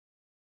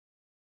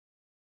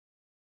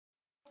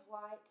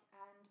White,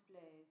 and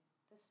Blue,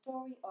 The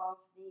Story of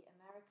the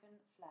American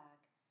Flag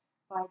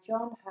by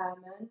John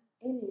Herman,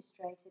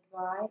 illustrated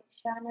by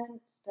Shannon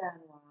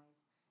Sternwise.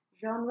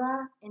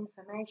 Genre: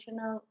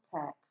 informational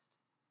text.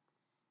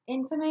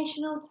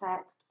 Informational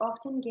text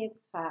often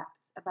gives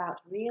facts about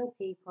real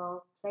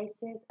people,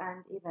 places,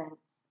 and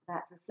events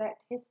that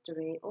reflect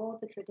history or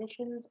the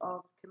traditions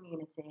of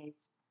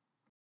communities.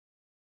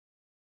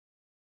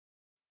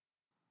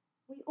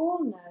 We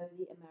all know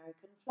the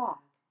American flag.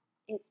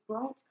 Its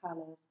bright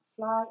colors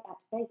fly at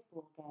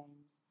baseball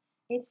games.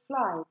 It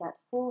flies at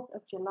 4th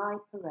of July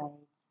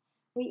parades.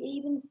 We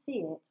even see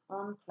it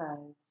on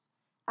clothes.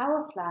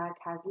 Our flag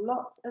has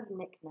lots of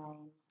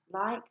nicknames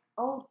like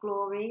Old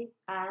Glory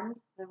and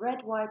the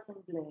Red, White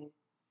and Blue.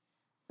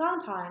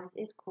 Sometimes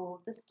it's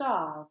called the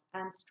Stars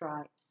and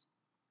Stripes.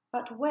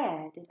 But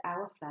where did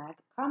our flag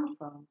come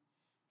from?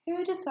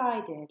 Who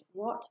decided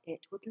what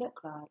it would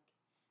look like?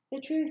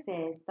 The truth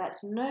is that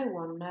no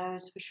one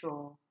knows for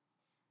sure.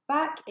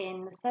 Back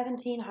in the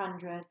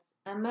 1700s,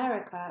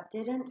 America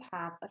didn't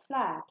have a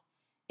flag.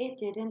 It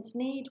didn't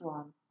need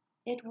one.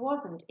 It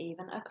wasn't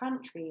even a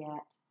country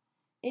yet.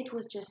 It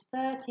was just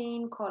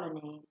 13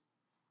 colonies.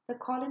 The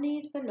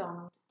colonies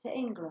belonged to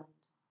England.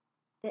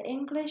 The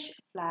English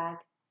flag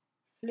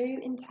flew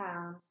in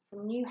towns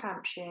from New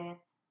Hampshire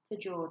to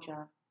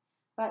Georgia.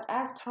 But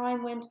as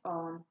time went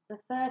on, the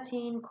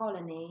 13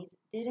 colonies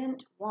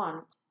didn't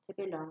want to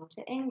belong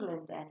to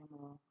England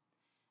anymore.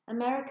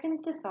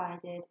 Americans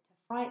decided to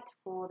fight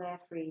for their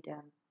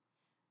freedom.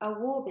 A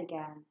war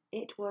began.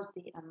 It was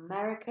the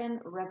American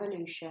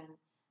Revolution.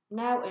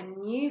 Now a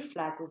new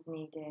flag was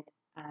needed,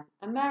 an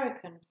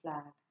American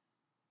flag.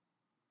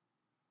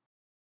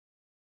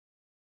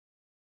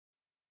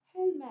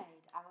 Who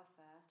made our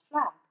first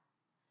flag?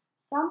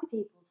 Some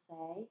people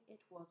say it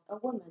was a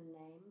woman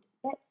named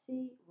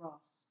Betsy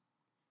Ross.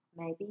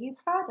 Maybe you've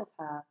heard of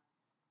her.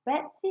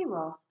 Betsy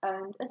Ross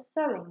owned a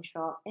sewing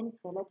shop in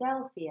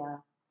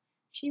Philadelphia.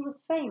 She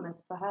was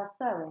famous for her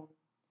sewing.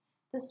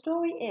 The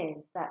story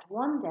is that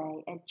one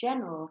day a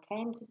general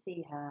came to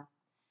see her.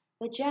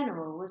 The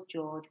general was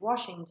George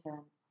Washington.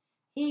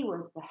 He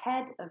was the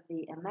head of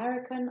the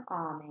American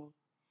Army.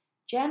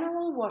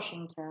 General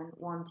Washington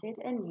wanted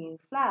a new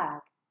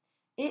flag.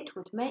 It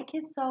would make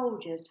his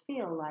soldiers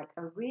feel like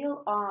a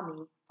real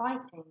army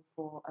fighting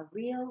for a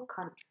real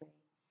country.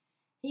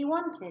 He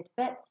wanted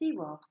Betsy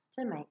Ross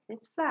to make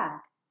this flag.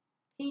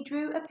 He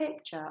drew a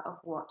picture of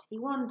what he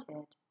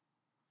wanted.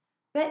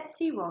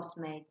 Betsy Ross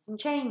made some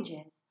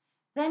changes.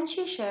 Then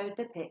she showed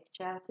the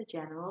picture to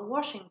General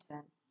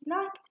Washington. He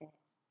liked it.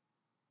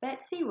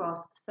 Betsy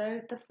Ross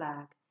sewed the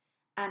flag,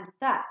 and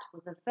that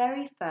was the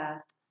very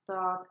first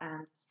Stars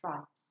and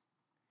Stripes.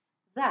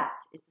 That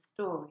is the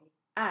story,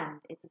 and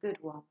it's a good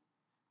one.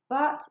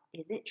 But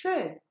is it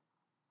true?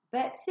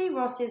 Betsy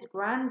Ross's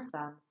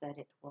grandson said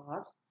it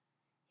was.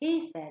 He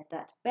said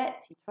that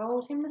Betsy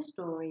told him the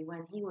story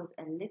when he was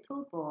a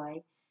little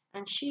boy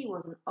and she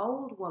was an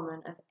old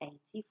woman of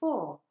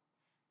 84.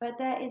 But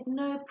there is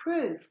no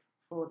proof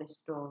for this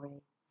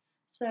story.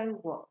 So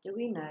what do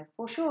we know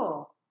for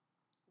sure?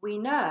 We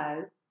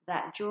know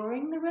that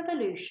during the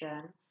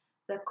Revolution,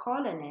 the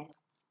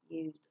colonists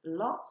used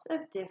lots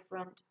of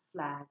different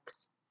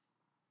flags.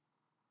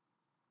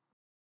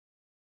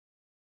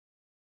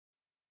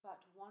 But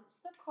once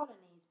the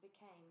colonies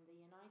became the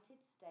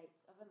United States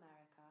of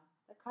America,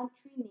 the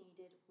country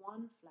needed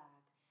one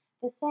flag,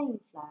 the same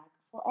flag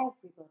for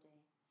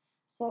everybody.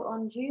 So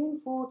on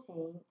June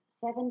 14,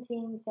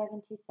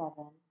 1777,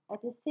 a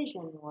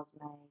decision was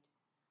made.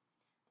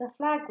 The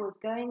flag was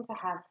going to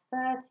have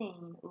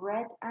 13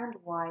 red and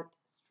white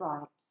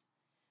stripes.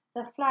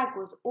 The flag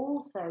was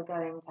also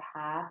going to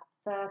have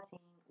 13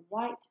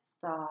 white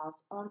stars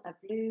on a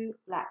blue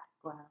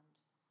background,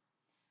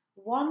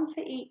 one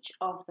for each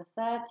of the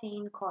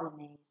 13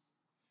 colonies.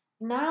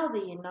 Now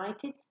the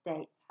United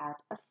States had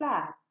a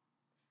flag.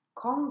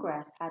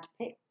 Congress had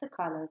picked the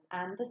colors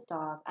and the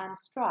stars and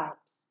stripes,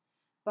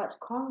 but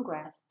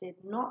Congress did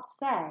not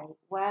say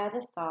where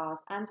the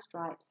stars and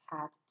stripes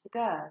had to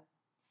go.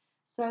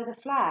 So the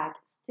flag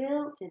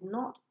still did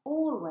not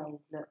always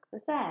look the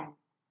same.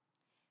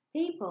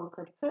 People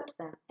could put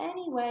them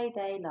any way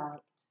they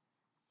liked.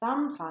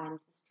 Sometimes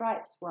the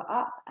stripes were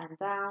up and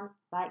down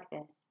like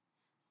this.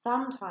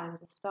 Sometimes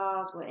the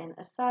stars were in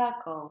a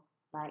circle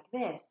like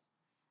this.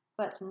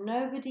 But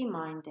nobody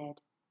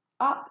minded.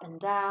 Up and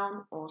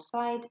down or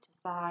side to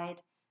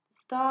side, the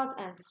stars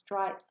and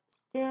stripes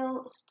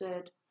still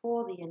stood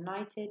for the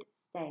United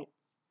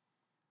States.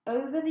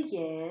 Over the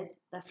years,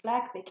 the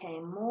flag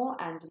became more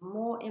and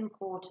more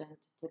important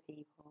to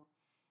people.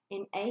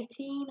 In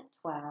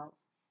 1812,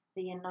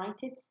 the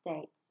United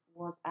States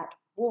was at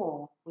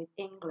war with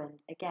England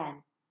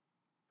again.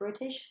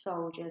 British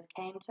soldiers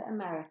came to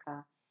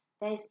America.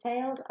 They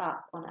sailed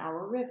up on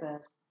our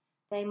rivers.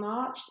 They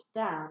marched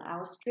down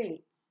our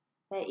streets.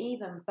 They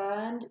even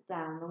burned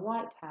down the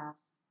White House,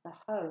 the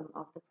home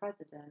of the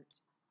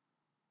president.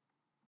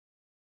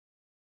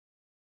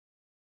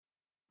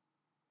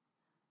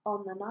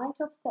 On the night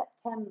of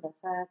September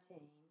 13,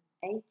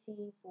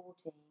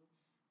 1814,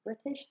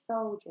 British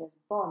soldiers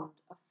bombed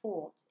a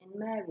fort in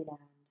Maryland.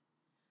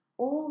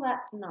 All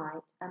that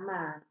night a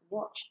man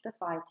watched the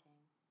fighting.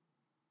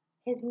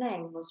 His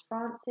name was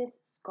Francis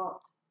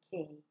Scott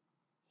Key.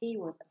 He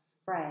was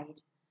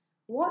afraid.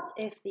 What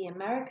if the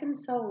American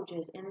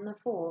soldiers in the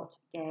fort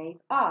gave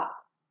up?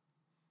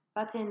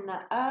 But in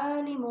the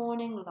early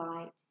morning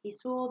light he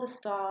saw the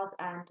stars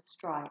and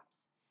stripes.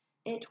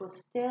 It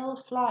was still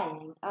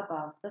flying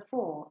above the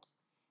fort.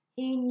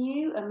 He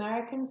knew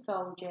American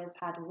soldiers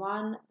had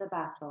won the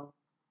battle.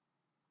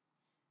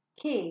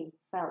 Key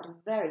felt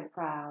very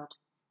proud.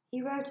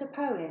 He wrote a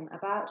poem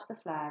about the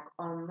flag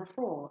on the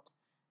fort.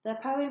 The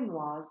poem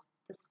was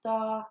The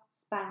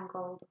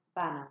Star-Spangled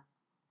Banner.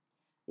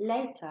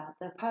 Later,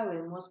 the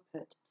poem was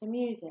put to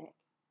music.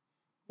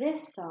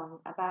 This song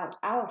about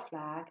our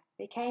flag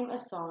became a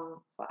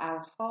song for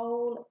our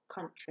whole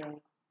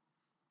country.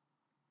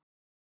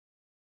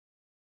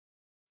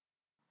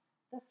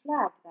 The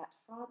flag that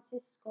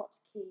Francis Scott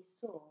Key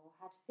saw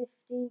had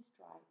 15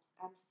 stripes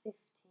and 15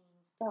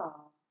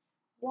 stars.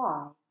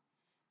 Why?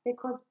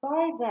 Because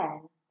by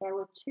then there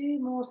were two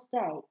more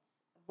states,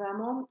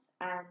 Vermont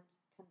and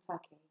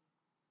Kentucky.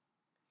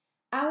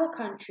 Our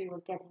country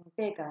was getting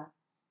bigger.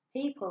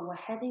 People were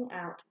heading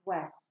out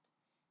west.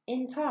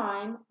 In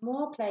time,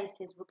 more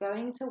places were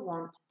going to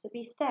want to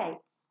be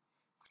states.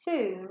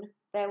 Soon,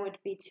 there would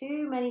be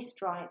too many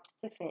stripes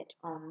to fit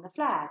on the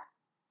flag.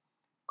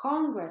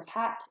 Congress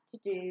had to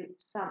do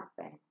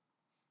something.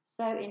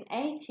 So in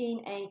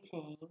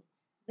 1818,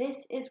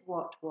 this is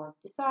what was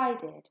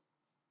decided.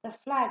 The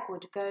flag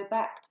would go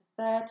back to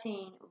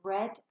 13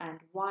 red and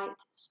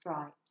white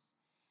stripes,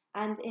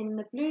 and in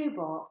the blue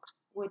box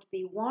would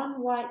be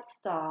one white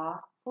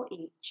star for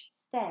each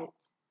state.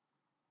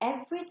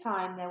 Every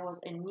time there was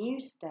a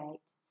new state,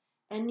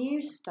 a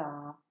new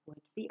star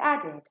would be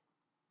added.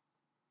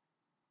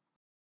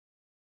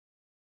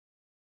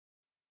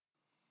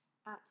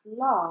 At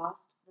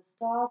last, the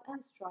stars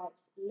and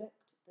stripes looked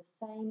the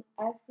same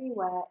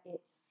everywhere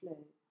it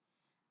flew,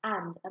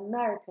 and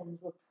Americans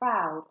were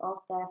proud of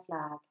their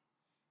flag.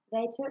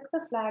 They took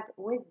the flag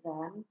with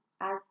them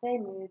as they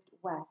moved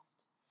west.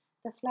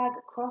 The flag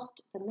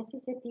crossed the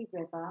Mississippi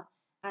River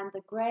and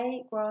the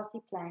grey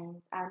grassy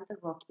plains and the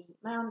Rocky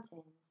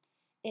Mountains.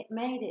 It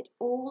made it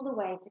all the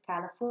way to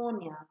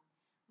California.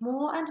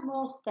 More and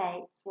more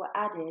states were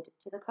added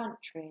to the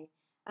country,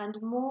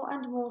 and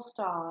more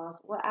stars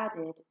were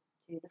added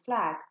to the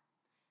flag.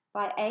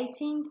 By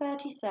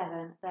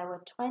 1837, there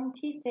were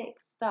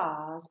 26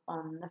 stars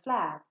on the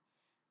flag.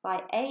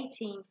 By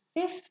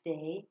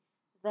 1850,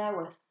 there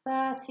were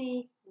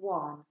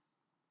 31.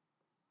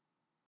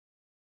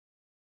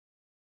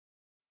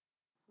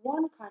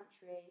 One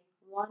country,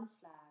 one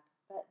flag.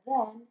 But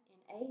then,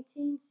 in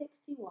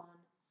 1861,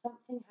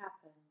 something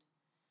happened.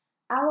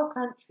 Our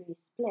country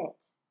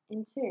split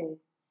in two.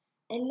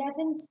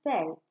 11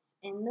 states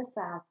in the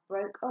South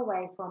broke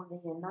away from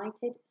the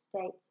United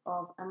States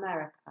of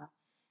America.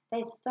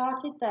 They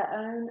started their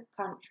own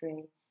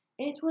country.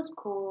 It was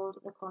called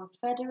the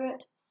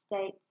Confederate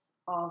States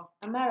of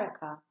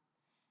America.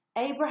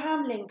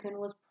 Abraham Lincoln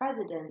was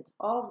President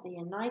of the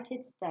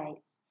United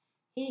States.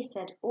 He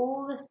said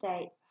all the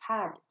states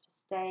had to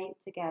stay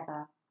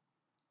together.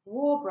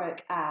 War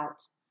broke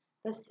out,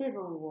 the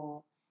Civil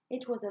War.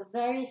 It was a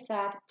very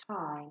sad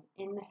time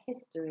in the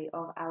history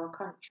of our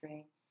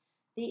country.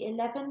 The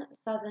 11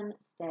 southern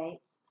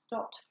states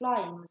stopped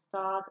flying the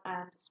stars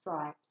and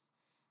stripes.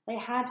 They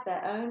had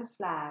their own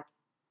flag.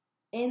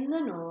 In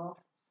the north,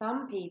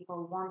 some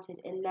people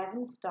wanted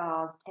 11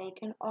 stars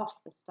taken off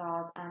the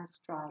stars and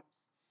stripes.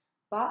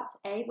 But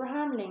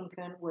Abraham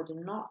Lincoln would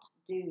not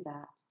do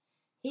that.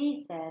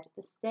 He said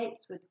the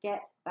states would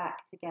get back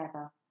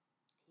together.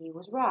 He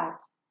was right.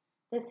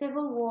 The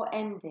Civil War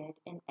ended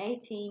in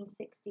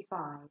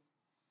 1865.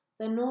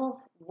 The North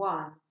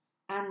won,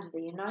 and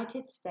the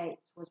United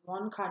States was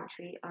one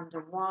country under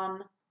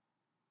one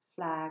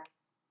flag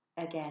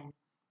again.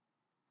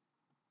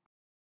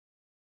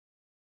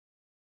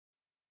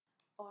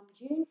 On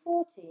June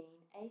 14,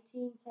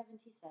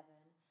 1877,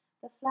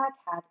 the flag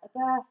had a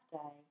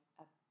birthday,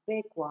 a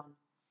big one.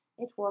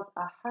 It was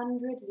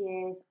 100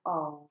 years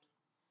old.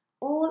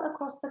 All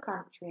across the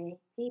country,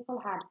 people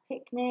had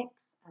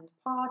picnics and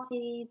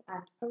parties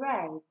and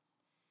parades.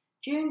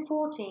 June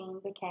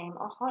 14 became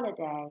a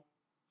holiday,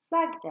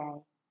 Flag Day.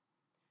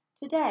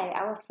 Today,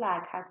 our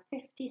flag has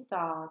 50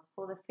 stars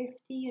for the 50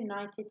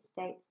 United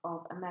States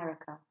of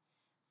America.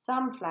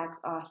 Some flags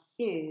are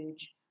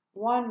huge.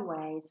 One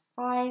weighs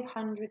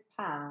 500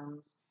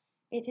 pounds.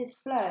 It is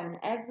flown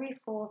every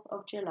 4th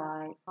of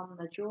July from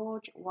the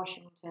George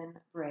Washington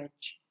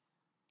Bridge.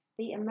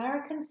 The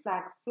American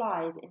flag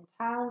flies in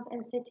towns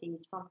and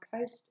cities from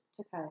coast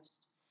to coast.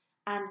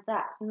 And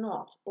that's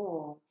not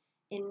all.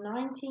 In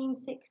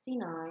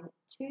 1969,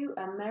 2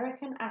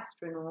 American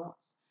astronauts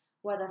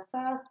were the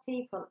first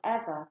people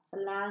ever to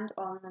land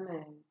on the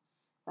moon.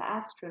 The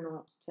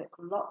astronauts took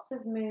lots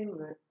of moon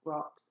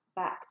rocks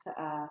back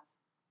to Earth.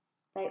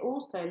 They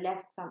also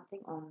left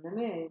something on the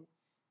moon,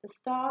 the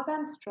stars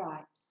and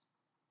stripes.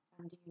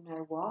 And do you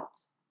know what?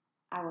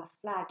 our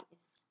flag is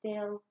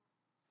still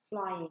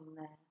flying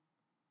there.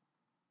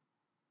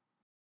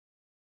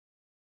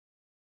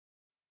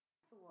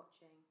 Thanks for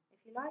watching.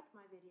 If you like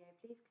my video,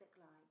 please click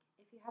like.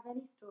 If you have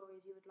any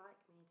stories you would like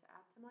me to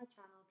add to my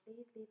channel,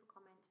 please leave a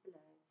comment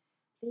below.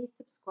 Please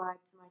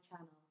subscribe to my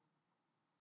channel.